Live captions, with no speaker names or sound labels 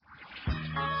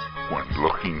When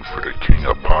looking for the king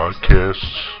of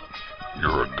podcasts,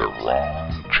 you're at the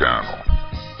wrong channel.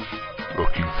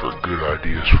 Looking for good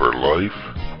ideas for life?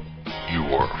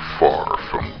 You are far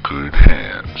from good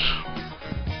hands.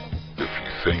 If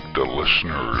you think the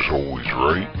listener is always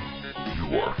right,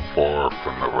 you are far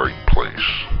from the right place.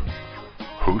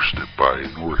 Hosted by a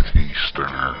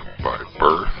Northeasterner by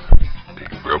birth, a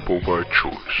rebel by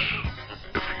choice.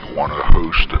 If you want a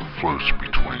host that floats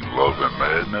between love and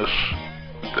madness,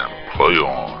 then play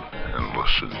on and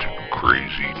listen to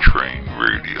Crazy Train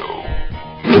Radio.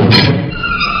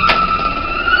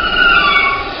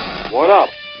 What up?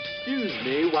 Excuse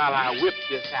me while I whip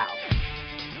this out.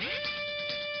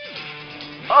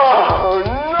 Oh,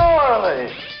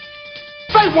 gnarly!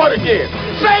 Say what again?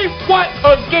 Say what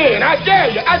again? I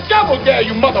dare you. I double dare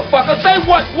you, motherfucker. Say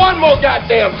what one more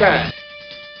goddamn time.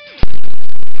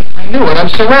 I knew it. I'm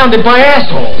surrounded by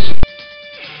assholes.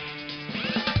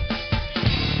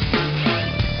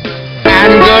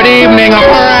 And good evening,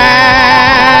 friend.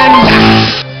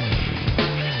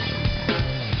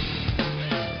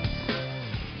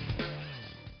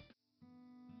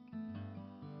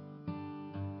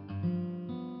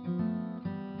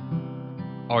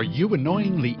 Are you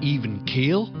annoyingly even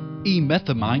keel?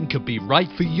 E-methamine could be right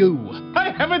for you.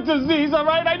 I have a disease,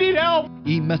 alright? I need help.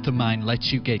 E-methamine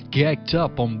lets you get gagged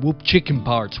up on whoop chicken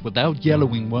parts without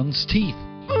yellowing one's teeth.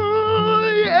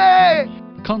 Yeah.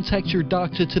 Contact your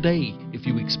doctor today if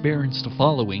you experience the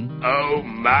following. Oh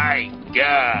my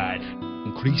God.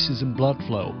 Increases in blood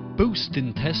flow, boost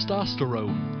in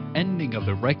testosterone, ending of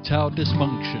erectile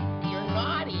dysfunction. You're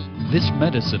naughty. This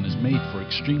medicine is made for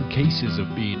extreme cases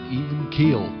of being even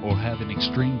keel or having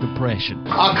extreme depression.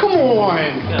 Oh, come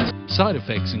on! Side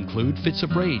effects include fits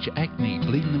of rage, acne,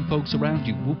 bleeding in folks around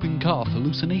you, whooping cough,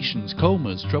 hallucinations,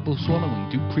 comas, trouble swallowing,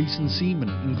 decrease in semen,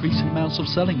 increasing amounts of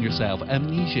selling yourself,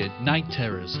 amnesia, night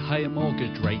terrors, higher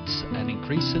mortgage rates, and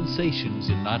increased sensations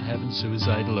in not having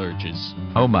suicidal urges.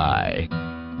 Oh my.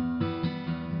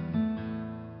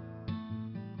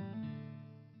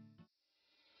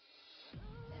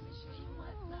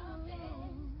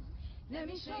 Let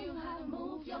me show you how to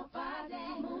move your body,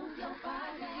 move your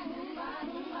body, move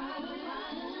body, body,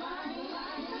 body.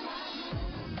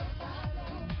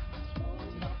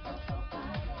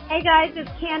 Hey guys,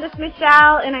 it's Candace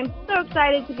Michelle, and I'm so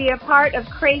excited to be a part of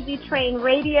Crazy Train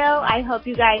Radio. I hope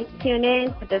you guys tune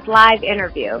in to this live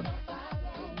interview.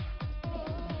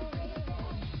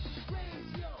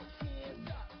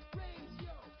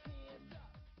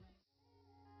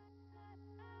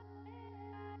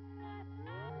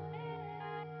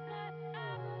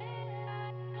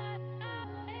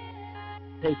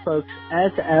 Hey folks,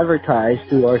 as advertised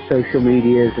through our social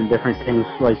medias and different things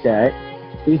like that,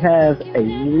 we have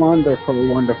a wonderful,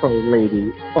 wonderful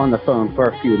lady on the phone for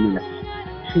a few minutes.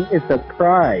 She is the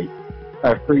pride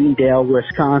of Greendale,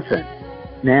 Wisconsin,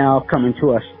 now coming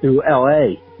to us through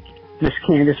LA. Miss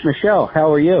Candace Michelle,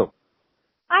 how are you?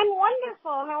 I'm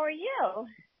wonderful. How are you?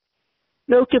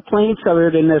 No complaints other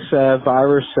than this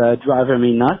virus driving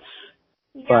me nuts.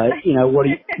 Yeah. But, you know, what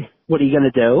are you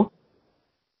going to do?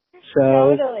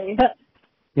 So, totally.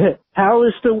 how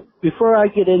is before I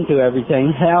get into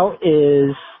everything, how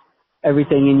is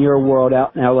everything in your world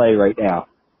out in LA right now?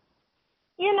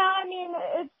 You know, I mean,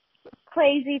 it's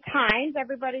crazy times.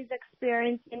 Everybody's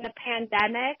experiencing the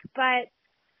pandemic, but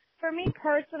for me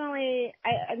personally,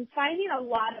 I'm finding a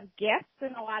lot of gifts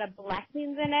and a lot of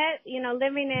blessings in it. You know,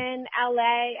 living in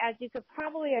LA, as you could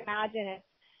probably imagine, it's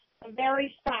a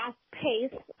very fast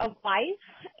pace of life,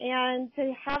 and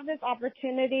to have this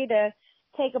opportunity to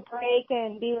take a break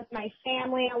and be with my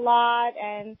family a lot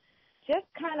and just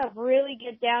kind of really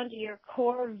get down to your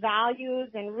core values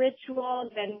and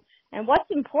rituals and what's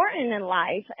important in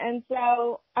life. And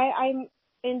so I'm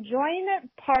enjoying it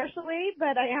partially,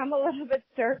 but I am a little bit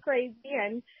stir crazy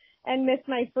and miss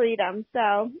my freedom.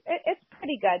 So it's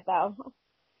pretty good though.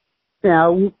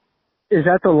 Now, is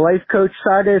that the life coach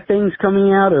side of things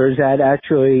coming out, or is that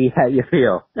actually how you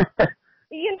feel?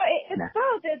 You know, it's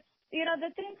both. It's, you know,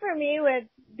 the thing for me with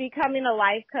becoming a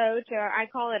life coach, or I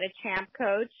call it a champ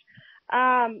coach,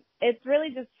 it's really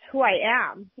just who I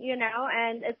am, you know,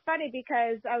 and it's funny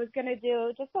because I was going to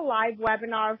do just a live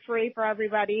webinar free for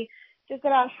everybody just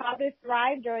about how to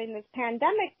thrive during this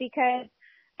pandemic, because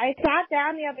I sat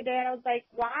down the other day and I was like,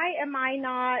 why am I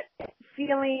not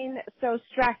feeling so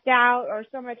stressed out or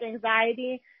so much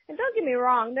anxiety? And don't get me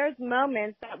wrong, there's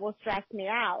moments that will stress me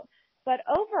out. But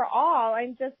overall,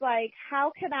 I'm just like,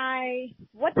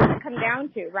 what does it come down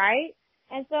to, right?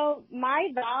 And so my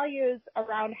values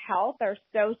around health are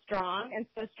so strong and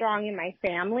so strong in my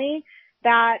family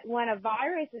that when a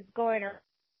virus is going around,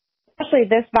 especially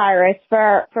this virus,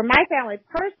 for my family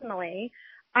personally,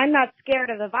 I'm not scared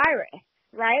of the virus,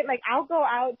 right? Like, I'll go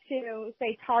out to,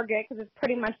 say, Target, because it's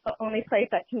pretty much the only place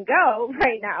I can go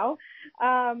right now.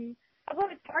 I'll go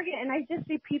to Target and I just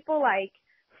see people like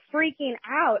freaking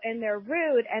out, and they're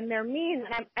rude and they're mean,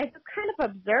 and I just kind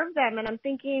of observe them, and I'm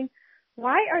thinking,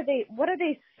 what are they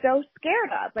so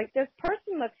scared of? Like, this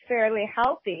person looks fairly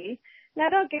healthy. Now,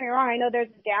 don't get me wrong, I know there's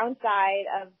a downside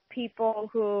of people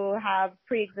who have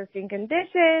pre-existing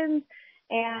conditions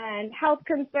and health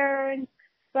concerns,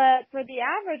 but for the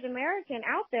average American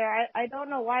out there, I don't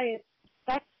know why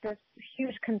that's this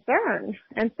huge concern.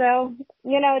 And so,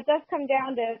 it does come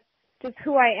down to just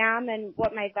who I am and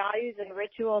what my values and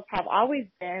rituals have always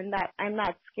been, that I'm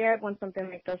not scared when something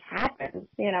like this happens,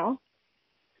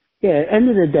 Yeah, end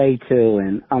of the day, too,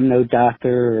 and I'm no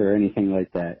doctor or anything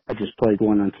like that. I just played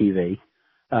one on TV.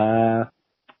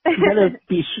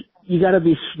 You gotta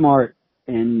be smart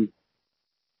in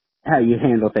how you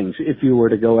handle things. If you were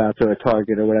to go out to a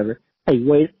Target or whatever, hey,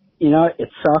 wait, it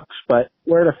sucks, but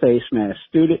wear the face mask.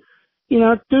 Do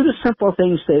the simple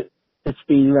things that's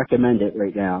being recommended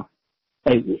right now.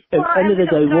 Hey, at the end of the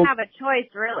day, we don't have a choice,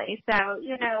 really. So,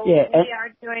 we are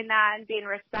doing that and being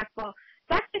respectful.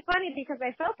 It's actually funny because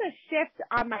I felt a shift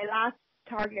on my last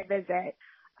Target visit.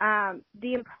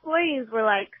 The employees were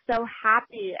like so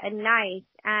happy and nice,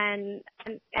 and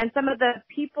some of the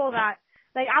people that,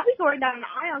 like, I'll be going down an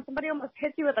aisle and somebody almost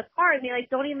hits you with a car and they like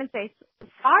don't even say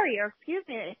sorry or excuse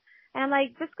me. And I'm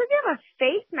like, just because you have a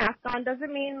face mask on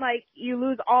doesn't mean like you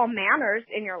lose all manners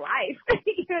in your life.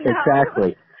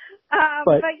 Exactly.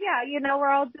 But yeah, we're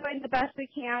all doing the best we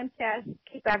can to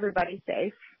keep everybody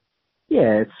safe.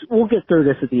 Yeah, we'll get through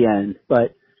this at the end.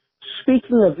 But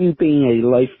speaking of you being a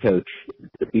life coach,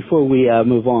 before we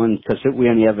move on, because we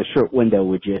only have a short window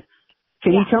with you,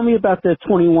 can you tell me about the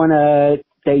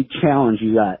 21-day challenge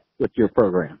you got with your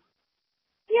program?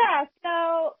 Yeah,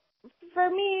 so for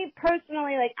me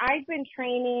personally, like, I've been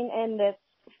training in this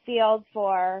field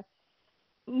for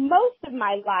most of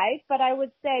my life, but I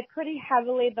would say pretty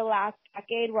heavily the last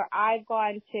decade, where I've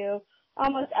gone to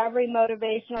almost every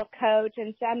motivational coach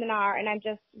and seminar, and I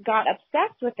just got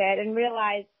obsessed with it and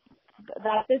realized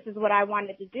that this is what I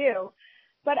wanted to do.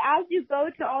 But as you go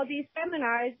to all these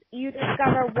seminars, you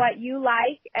discover what you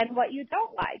like and what you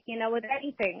don't like, with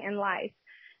anything in life.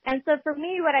 And so for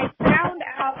me, what I found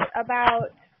out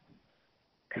about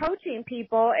coaching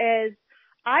people is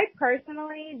I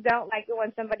personally don't like it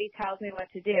when somebody tells me what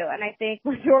to do. And I think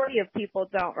majority of people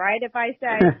don't, right? If I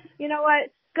say, you know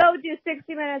what, go do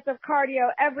 60 minutes of cardio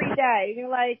every day, you're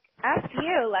like, F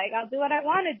you, like, I'll do what I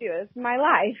want to do. It's my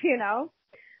life,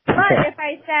 But if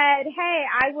I said, hey,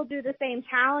 I will do the same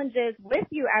challenges with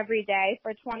you every day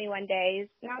for 21 days,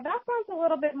 now that sounds a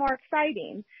little bit more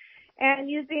exciting. And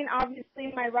using,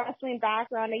 obviously, my wrestling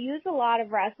background, I use a lot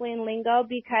of wrestling lingo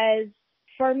because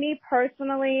for me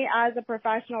personally, as a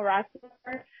professional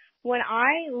wrestler, when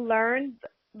I learned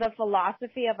the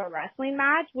philosophy of a wrestling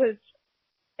match,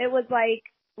 it was like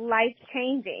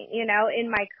life-changing, in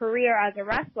my career as a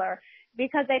wrestler.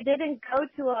 Because I didn't go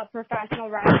to a professional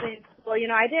wrestling school.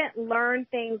 I didn't learn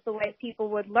things the way people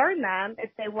would learn them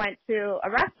if they went to a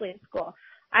wrestling school.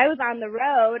 I was on the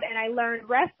road and I learned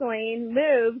wrestling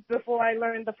moves before I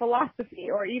learned the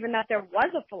philosophy, or even that there was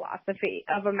a philosophy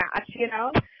of a match,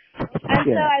 And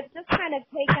so I've just kind of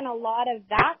taken a lot of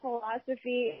that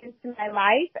philosophy into my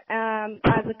life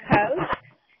as a coach.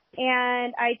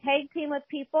 And I tag team with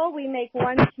people. We make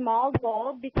one small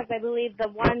goal because I believe the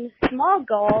one small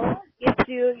goal gets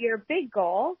you your big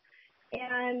goal.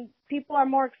 And people are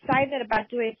more excited about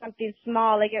doing something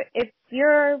small. Like, if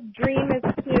your dream is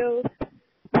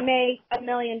to make $1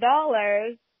 million,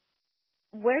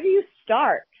 where do you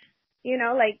start?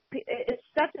 It's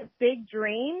such a big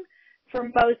dream for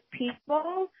most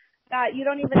people that you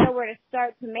don't even know where to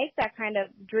start to make that kind of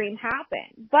dream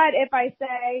happen. But if I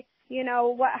say,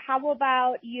 how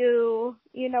about you,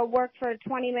 work for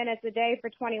 20 minutes a day for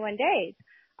 21 days?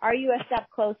 Are you a step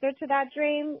closer to that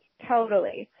dream?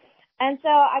 Totally. And so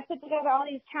I put together all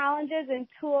these challenges and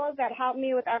tools that help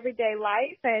me with everyday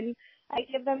life, and I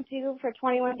give them to you for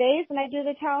 21 days, and I do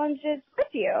the challenges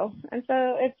with you. And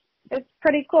so it's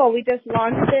pretty cool. We just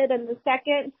launched it, and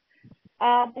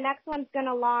the next one's going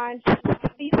to launch.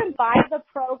 You can buy the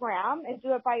program and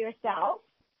do it by yourself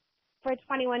for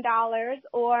 $21,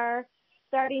 or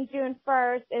starting June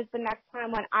 1st is the next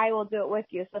time when I will do it with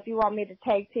you. So if you want me to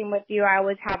tag team with you, I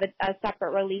always have a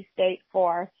separate release date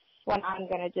for when I'm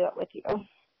going to do it with you.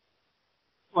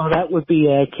 Well, that would be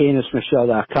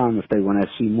CandiceMichelle.com if they want to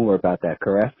see more about that,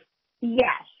 correct? Yes.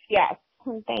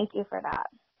 Thank you for that.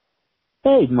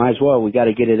 Hey, might as well. We got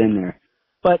to get it in there.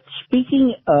 But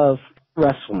speaking of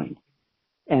wrestling,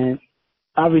 and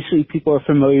obviously people are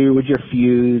familiar with your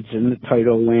feuds and the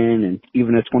title win and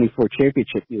even the 24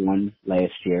 championship you won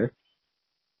last year.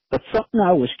 But something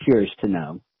I was curious to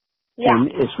know, and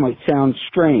this might sound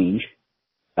strange,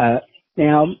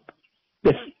 now,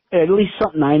 at least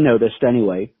something I noticed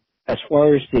anyway, as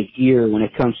far as the gear when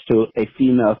it comes to a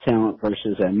female talent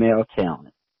versus a male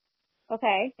talent.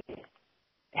 Okay.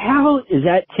 How is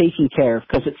that taken care of?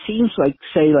 Because it seems like,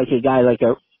 say, like a guy like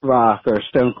a Rock or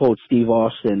Stone Cold Steve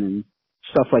Austin and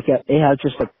stuff like that, they have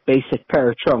just a basic pair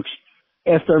of trunks.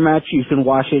 After a match, you can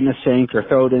wash it in the sink or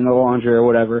throw it in the laundry or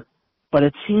whatever. But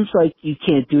it seems like you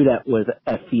can't do that with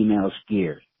a female's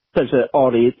gear. Because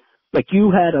like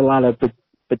you had a lot of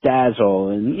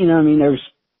bedazzle and, you know what I mean, there's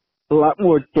a lot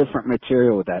more different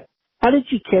material with that. How did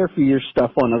you care for your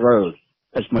stuff on the road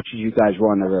as much as you guys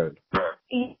were on the road?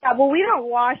 Yeah, well, we don't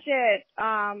wash it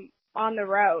on the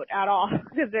road at all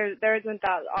because there isn't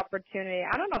that opportunity.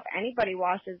 I don't know if anybody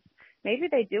washes. Maybe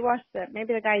they do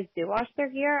maybe the guys do wash their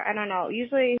gear. I don't know.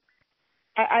 Usually,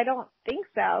 I don't think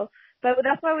so. But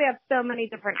that's why we have so many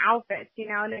different outfits, you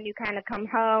know, and then you kind of come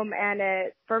home and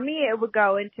for me, it would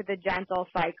go into the gentle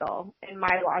cycle in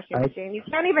my washing machine. You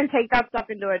can't even take that stuff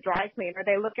into a dry cleaner.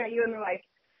 They look at you and they're like,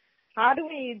 how do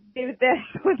we do this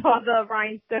with all the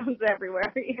rhinestones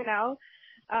everywhere, you know?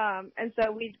 And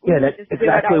so we that's just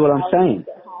exactly what I'm saying.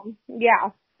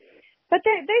 Yeah. But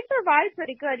they survive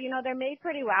pretty good. You know, they're made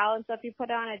pretty well. And so if you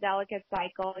put on a delicate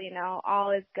cycle, you know,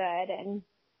 all is good and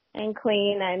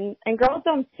clean. And girls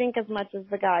don't stink as much as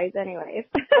the guys anyways.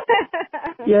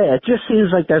 Yeah, it just seems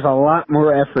like there's a lot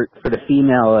more effort for the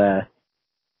female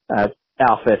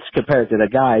outfits compared to the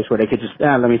guys where they could just,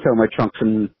 let me throw my trunks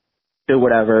and do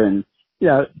whatever. And, you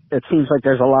know, it seems like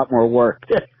there's a lot more work.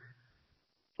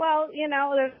 Well, you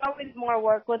know, there's always more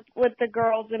work with the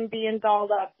girls and being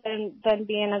dolled up than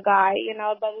being a guy, you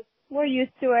know, but we're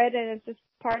used to it and it's just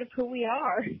part of who we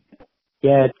are.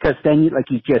 Yeah, because then,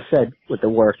 like you just said, with the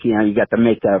work, you know, you got the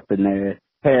makeup and the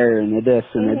hair and the this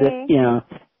and the this, you know,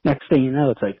 next thing you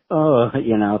know, it's like,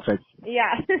 you know, it's like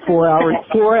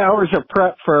 4 hours of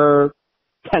prep for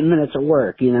 10 minutes of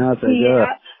work, you know, it's like,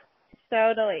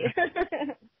 totally.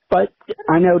 But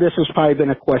I know this has probably been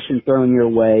a question thrown your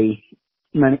way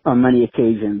on many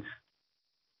occasions.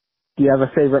 Do you have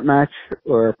a favorite match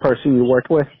or a person you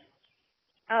worked with?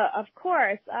 Of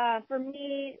course. For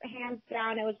me, hands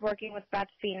down, it was working with Beth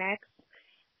Phoenix.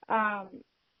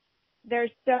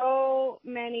 There's so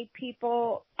many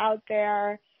people out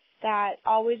there that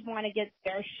always want to get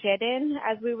their shit in,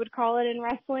 as we would call it in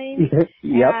wrestling.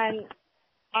 Yep. And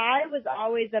I was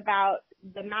always about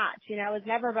the match. You know, it was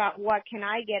never about what can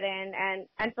I get in.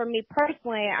 And for me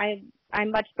personally,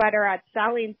 I'm much better at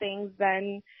selling things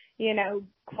than, you know,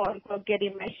 quote unquote,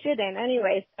 getting my shit in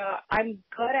anyway. So I'm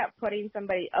good at putting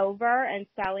somebody over and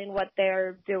selling what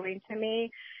they're doing to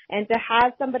me. And to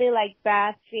have somebody like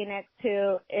Beth Phoenix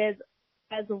who is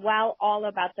as well all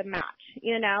about the match,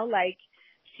 you know, like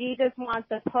she just wants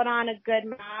to put on a good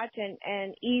match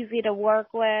and easy to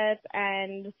work with.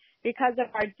 And because of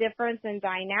our difference in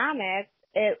dynamics,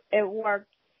 it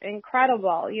worked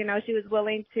incredible. You know, she was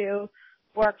willing to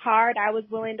work hard. I was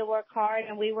willing to work hard,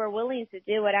 and we were willing to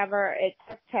do whatever it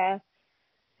took to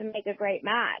make a great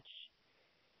match.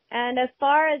 And as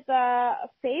far as a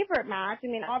favorite match, I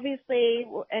mean, obviously,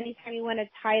 anytime you win a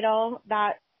title,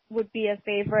 that would be a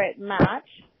favorite match.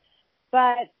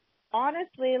 But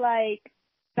honestly, like,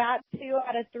 that 2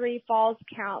 out of 3 Falls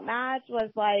Count match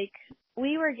was like,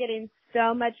 we were getting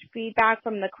so much feedback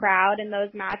from the crowd in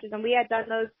those matches, and we had done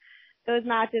those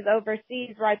matches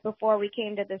overseas right before we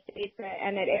came to the States,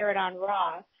 and it aired on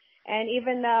Raw. And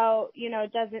even though, you know,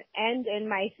 it doesn't end in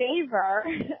my favor,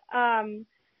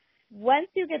 once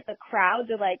you get the crowd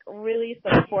to like really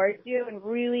support you and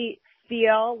really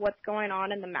feel what's going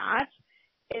on in the match,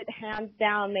 it hands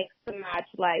down makes the match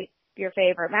like your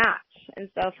favorite match. And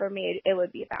so for me, it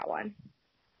would be that one.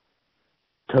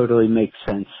 Totally makes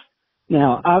sense.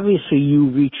 Now, obviously, you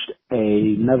reached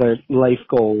another life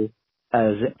goal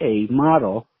as a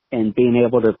model and being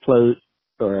able to pose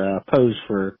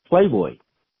for Playboy.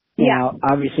 Now,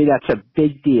 obviously, that's a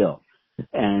big deal.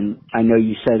 And I know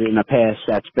you said in the past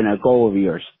that's been a goal of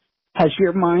yours. Has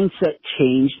your mindset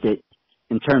changed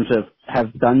in terms of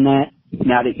have done that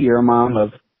now that you're a mom of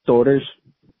daughters?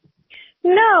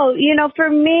 No, you know, for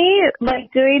me,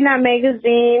 like doing that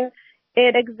magazine,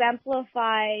 it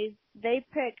exemplifies, they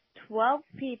pick 12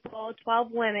 people,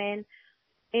 12 women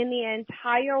in the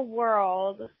entire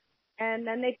world, and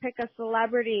then they pick a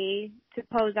celebrity to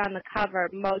pose on the cover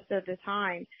most of the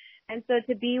time. And so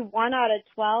to be 1 out of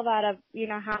 12 out of, you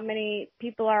know, how many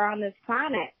people are on this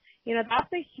planet, You know,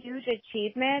 that's a huge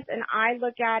achievement, and I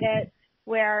look at it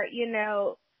where,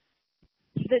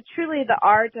 truly the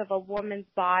art of a woman's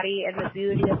body and the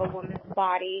beauty of a woman's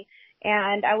body.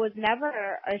 And I was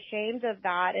never ashamed of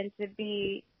that, and to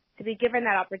be given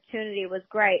that opportunity was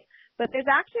great. But there's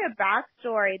actually a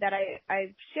backstory that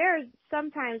I've shared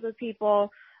sometimes with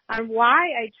people on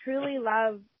why I truly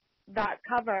love that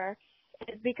cover.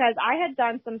 Is because I had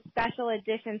done some special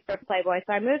editions for Playboy.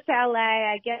 So I moved to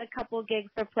LA, I get a couple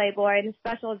gigs for Playboy, and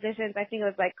special editions, I think it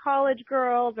was like College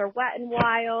Girls or Wet and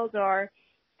Wild, or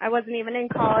I wasn't even in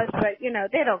college, but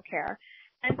they don't care.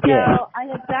 And so I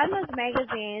had done those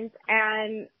magazines,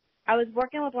 and I was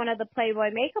working with one of the Playboy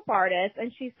makeup artists,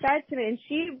 and she said to me, and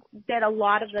she did a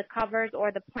lot of the covers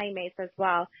or the Playmates as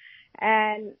well,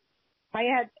 and I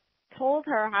had told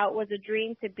her how it was a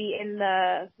dream to be in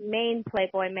the main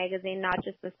Playboy magazine, not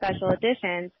just the special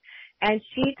editions. And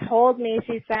she told me,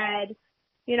 she said,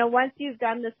 once you've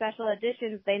done the special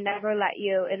editions, they never let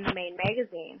you in the main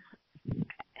magazine.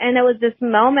 And it was this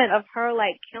moment of her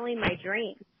like killing my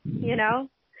dreams,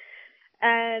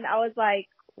 and I was like,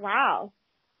 wow,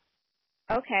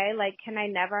 okay, like, can I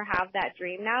never have that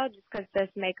dream now just because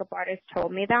this makeup artist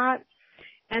told me that?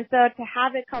 And so to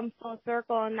have it come full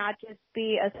circle and not just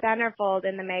be a centerfold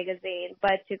in the magazine,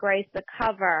 but to grace the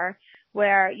cover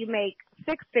where you make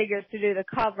six figures to do the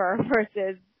cover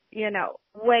versus,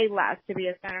 way less to be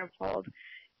a centerfold.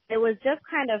 It was just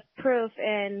kind of proof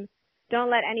in don't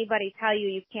let anybody tell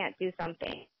you can't do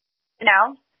something,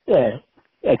 Yeah,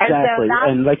 exactly.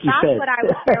 And like you said, that's what I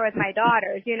would share with my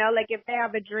daughters, like if they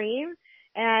have a dream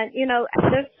and,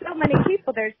 there's so many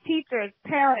people, there's teachers,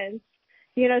 parents,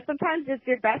 sometimes it's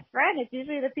your best friend. It's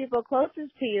usually the people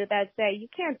closest to you that say, you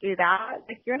can't do that.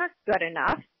 Like, you're not good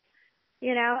enough,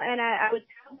 and I would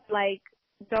tell them, like,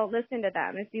 don't listen to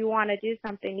them. If you want to do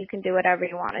something, you can do whatever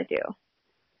you want to do.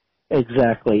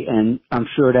 Exactly. And I'm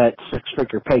sure that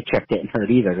six-figure paycheck didn't hurt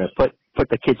either to put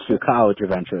the kids through college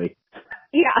eventually.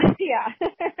 Yeah.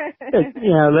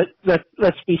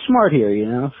 Let's be smart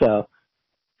here, so.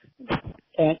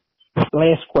 And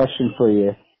last question for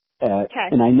you. Okay.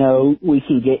 And I know we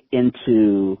can get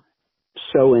into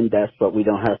so in-depth, but we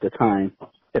don't have the time.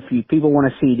 If people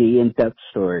want to see the in-depth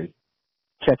story,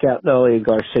 check out Lillian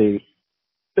Garcia.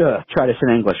 Try this in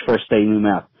English, first day new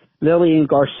mouth. Lillian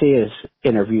Garcia's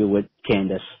interview with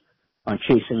Candace on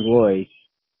Chasing Lloyd.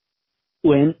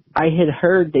 When I had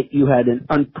heard that you had an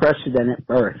unprecedented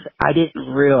birth, I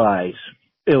didn't realize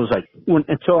it was like,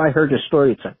 until I heard the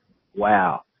story, it's like,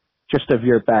 wow, just of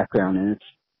your background, and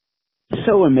it's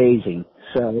so amazing.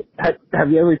 So have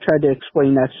you ever tried to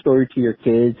explain that story to your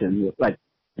kids and like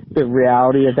the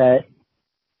reality of that?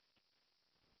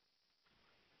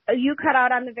 You cut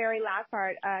out on the very last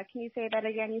part. Can you say that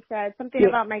again? You said something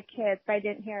about my kids. I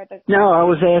didn't hear the question. No, I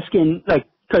was asking, like,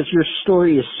 because your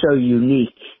story is so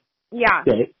unique. Yeah.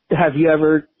 Have you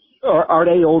ever, or are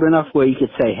they old enough where you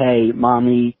could say, hey,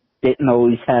 mommy didn't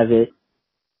always have it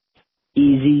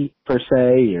easy, per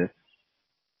se? Or?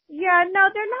 Yeah, no,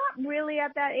 they're not really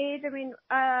at that age. I mean,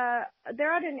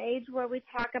 they're at an age where we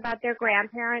talk about their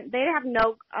grandparents. They have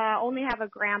only have a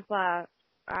grandpa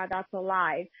that's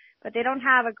alive, but they don't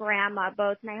have a grandma.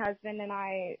 Both my husband and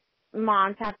I,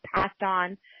 moms have passed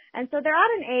on. And so they're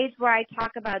at an age where I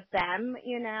talk about them,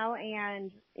 and,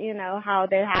 how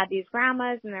they had these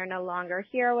grandmas and they're no longer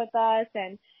here with us.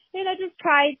 And, just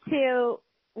try to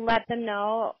let them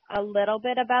know a little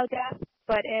bit about death,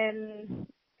 but in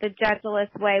the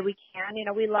gentlest way we can.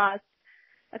 We lost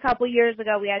a couple years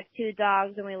ago, we had 2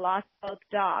 dogs and we lost both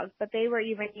dogs, but they were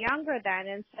even younger then.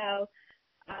 And so,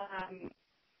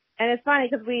 and it's funny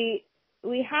because we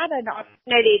had an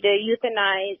opportunity to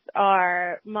euthanize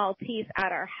our Maltese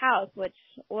at our house, which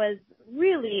was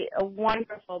really a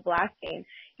wonderful blessing.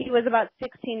 He was about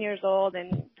 16 years old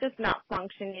and just not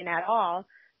functioning at all.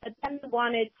 But then we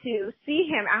wanted to see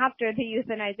him after the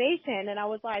euthanization, and I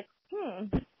was like,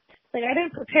 like, I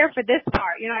didn't prepare for this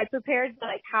part. I prepared,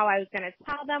 like, how I was going to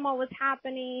tell them what was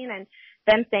happening and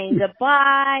them saying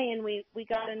goodbye. And we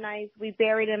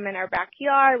buried him in our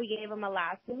backyard. We gave him a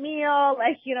last meal.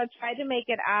 Like, tried to make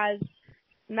it as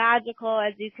magical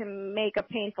as you can make a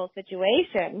painful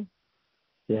situation.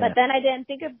 Yeah. But then I didn't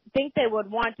think they would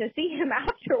want to see him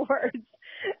afterwards.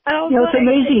 It's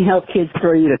amazing how kids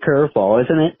throw you the curveball,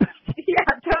 isn't it? Yeah,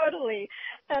 totally.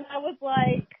 And I was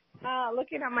like,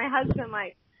 looking at my husband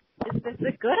like, is this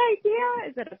a good idea?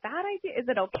 Is it a bad idea? Is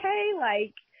it okay?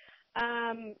 Like,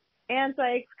 and so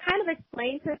I kind of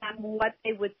explained to them what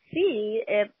they would see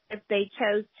if they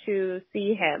chose to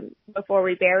see him before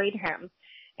we buried him.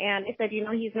 And I said,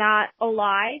 he's not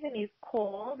alive and he's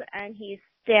cold and he's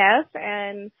stiff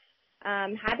and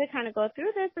had to kind of go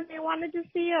through this, and they wanted to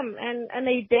see them, and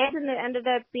they did, and it ended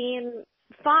up being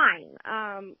fine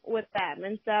with them.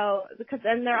 And so,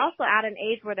 and they're also at an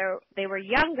age where they were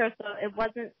younger, so it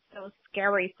wasn't so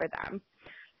scary for them.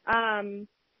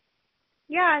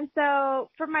 Yeah, and so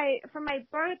for my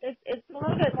birth, it's a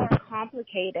little bit more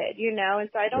complicated, and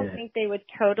so I don't think they would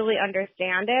totally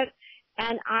understand it.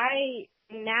 And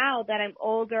now that I'm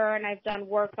older and I've done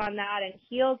work on that and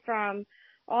healed from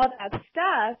all that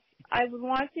stuff, I would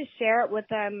want to share it with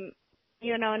them,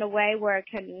 in a way where it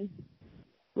can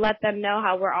let them know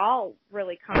how we're all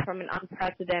really come from an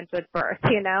unprecedented birth,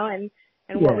 and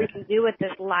what we can do with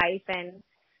this life and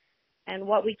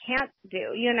what we can't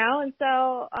do, And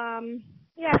so,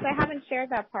 yes, I haven't shared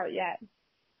that part yet.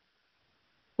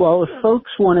 Well, if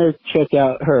folks want to check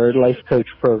out her life coach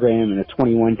program and a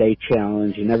 21-day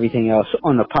challenge and everything else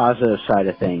on the positive side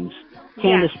of things,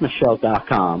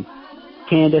 CandiceMichelle.com.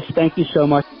 Candice, thank you so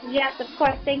much. Yes, of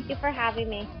course. Thank you for having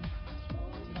me.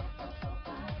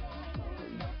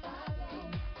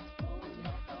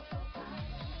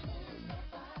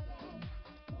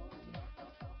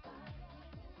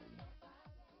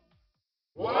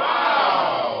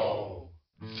 Wow!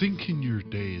 Thinking your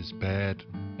day is bad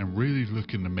and really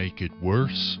looking to make it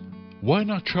worse? Why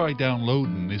not try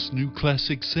downloading this new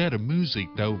classic set of music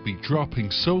that will be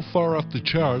dropping so far off the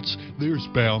charts there's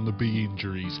bound to be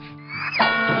injuries.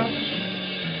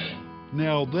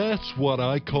 Now that's what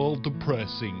I call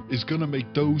depressing. Is gonna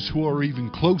make those who are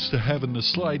even close to having the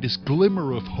slightest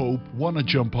glimmer of hope want to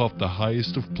jump off the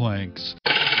highest of planks.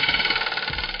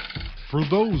 For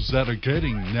those that are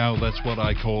getting Now That's What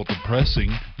I Call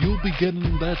Depressing, you'll be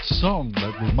getting that song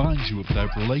that reminds you of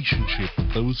that relationship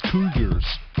with those cougars,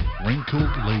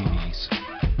 Wrinkled Ladies.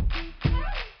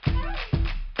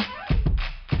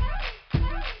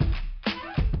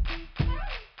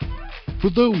 For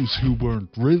those who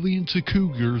weren't really into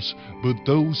cougars, but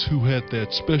those who had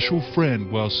that special friend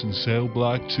whilst in cell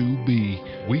block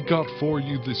 2B, we got for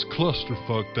you this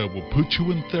clusterfuck that will put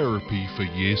you in therapy for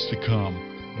years to come.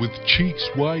 With cheeks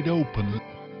wide open.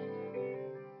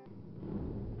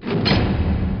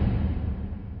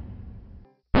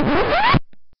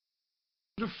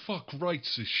 Who the fuck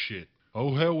writes this shit?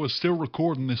 Oh hell, we're still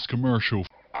recording this commercial.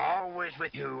 Always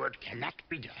with you what cannot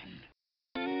be done.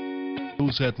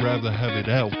 Those that rather have it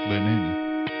out than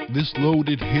in. This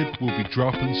loaded hit will be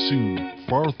dropping soon,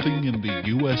 farthing in the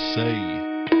USA.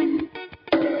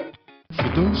 For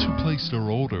those who place their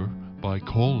order by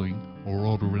calling or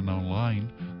ordering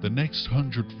online, the next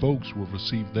 100 folks will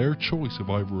receive their choice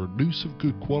of either a noose of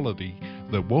good quality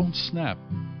that won't snap,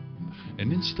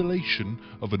 an installation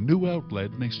of a new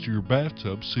outlet next to your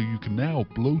bathtub so you can now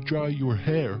blow dry your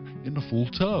hair in a full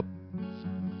tub.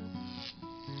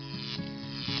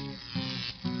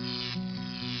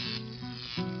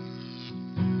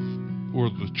 Or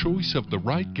the choice of the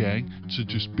right gang to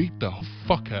just beat the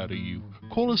fuck out of you.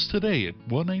 Call us today at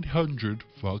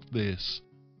 1-800-FUCK-THIS.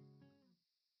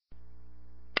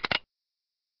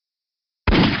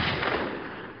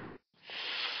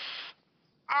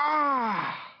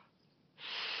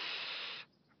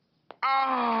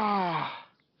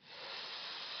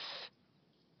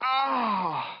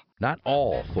 Not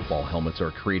all football helmets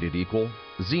are created equal.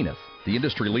 Zenith, the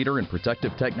industry leader in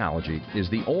protective technology, is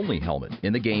the only helmet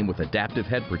in the game with adaptive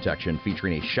head protection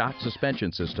featuring a shock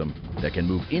suspension system that can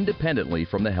move independently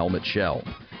from the helmet shell.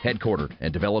 Headquartered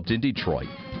and developed in Detroit,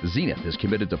 Zenith is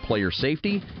committed to player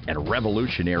safety and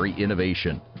revolutionary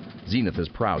innovation. Zenith is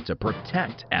proud to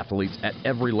protect athletes at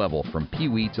every level from Pee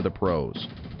Wee to the pros.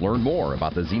 Learn more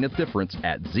about the Zenith difference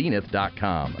at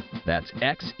zenith.com. That's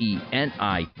XENITH.com.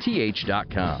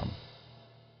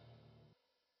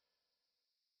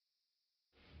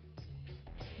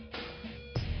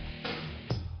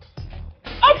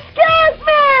 Excuse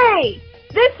me!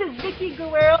 This is Vicky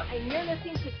Guerrero, and you're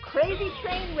listening to Crazy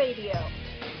Train Radio.